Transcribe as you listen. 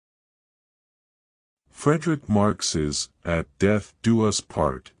Frederick Marx's "At Death Do Us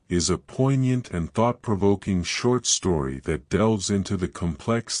Part" is a poignant and thought-provoking short story that delves into the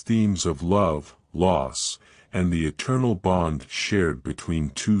complex themes of love, loss, and the eternal bond shared between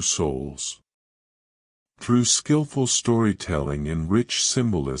two souls. Through skillful storytelling and rich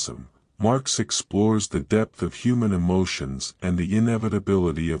symbolism, Marx explores the depth of human emotions and the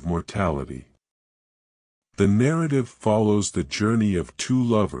inevitability of mortality. The narrative follows the journey of two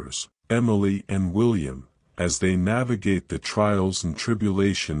lovers, Emily and William, as they navigate the trials and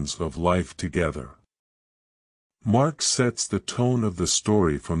tribulations of life together. Marx sets the tone of the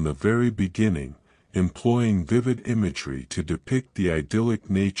story from the very beginning, employing vivid imagery to depict the idyllic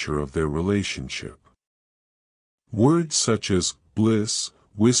nature of their relationship. Words such as bliss,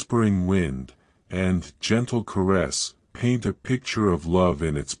 whispering wind, and gentle caress paint a picture of love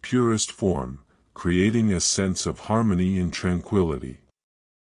in its purest form, creating a sense of harmony and tranquility.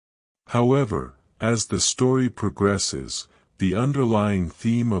 However, as the story progresses, the underlying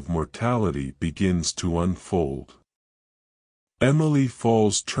theme of mortality begins to unfold. Emily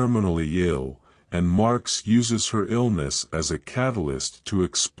falls terminally ill, and Marx uses her illness as a catalyst to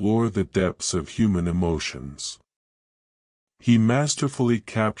explore the depths of human emotions. He masterfully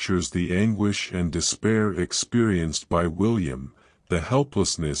captures the anguish and despair experienced by William, the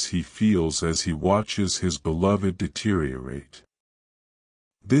helplessness he feels as he watches his beloved deteriorate.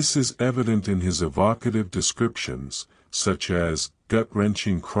 This is evident in his evocative descriptions, such as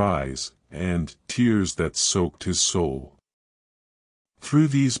gut-wrenching cries and tears that soaked his soul. Through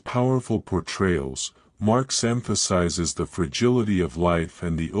these powerful portrayals, Marx emphasizes the fragility of life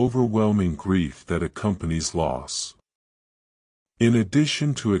and the overwhelming grief that accompanies loss. In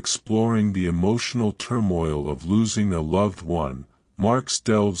addition to exploring the emotional turmoil of losing a loved one, Marx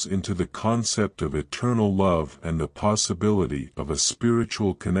delves into the concept of eternal love and the possibility of a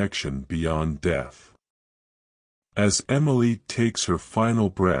spiritual connection beyond death. As Emily takes her final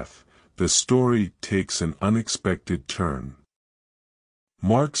breath, the story takes an unexpected turn.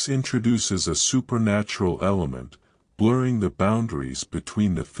 Marx introduces a supernatural element, blurring the boundaries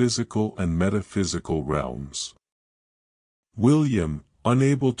between the physical and metaphysical realms. William,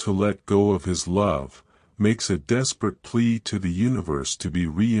 unable to let go of his love, makes a desperate plea to the universe to be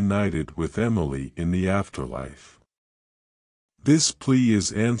reunited with Emily in the afterlife. This plea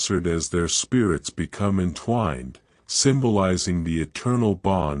is answered as their spirits become entwined, symbolizing the eternal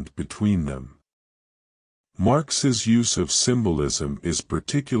bond between them. Marx's use of symbolism is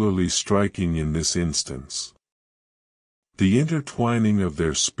particularly striking in this instance. The intertwining of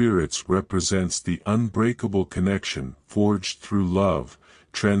their spirits represents the unbreakable connection forged through love,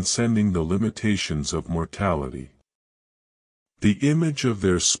 transcending the limitations of mortality. The image of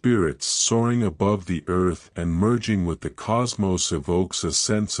their spirits soaring above the earth and merging with the cosmos evokes a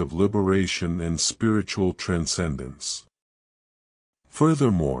sense of liberation and spiritual transcendence.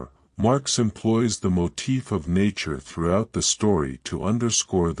 Furthermore, Marx employs the motif of nature throughout the story to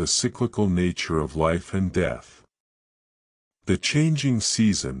underscore the cyclical nature of life and death. The changing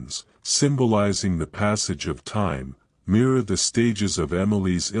seasons, symbolizing the passage of time, mirror the stages of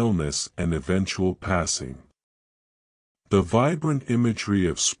Emily's illness and eventual passing. The vibrant imagery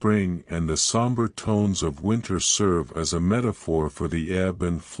of spring and the somber tones of winter serve as a metaphor for the ebb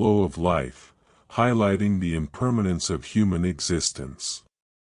and flow of life, highlighting the impermanence of human existence.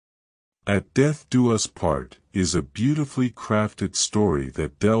 At Death Do Us Part is a beautifully crafted story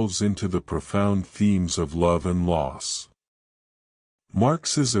that delves into the profound themes of love and loss.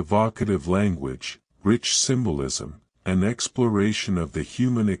 Marx's evocative language, rich symbolism, and exploration of the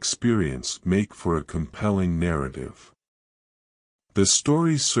human experience make for a compelling narrative. The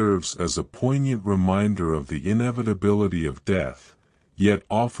story serves as a poignant reminder of the inevitability of death, yet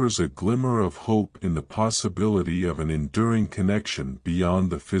offers a glimmer of hope in the possibility of an enduring connection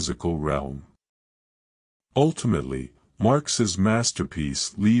beyond the physical realm. Ultimately, Marx's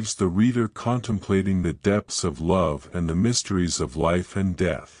masterpiece leaves the reader contemplating the depths of love and the mysteries of life and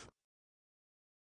death.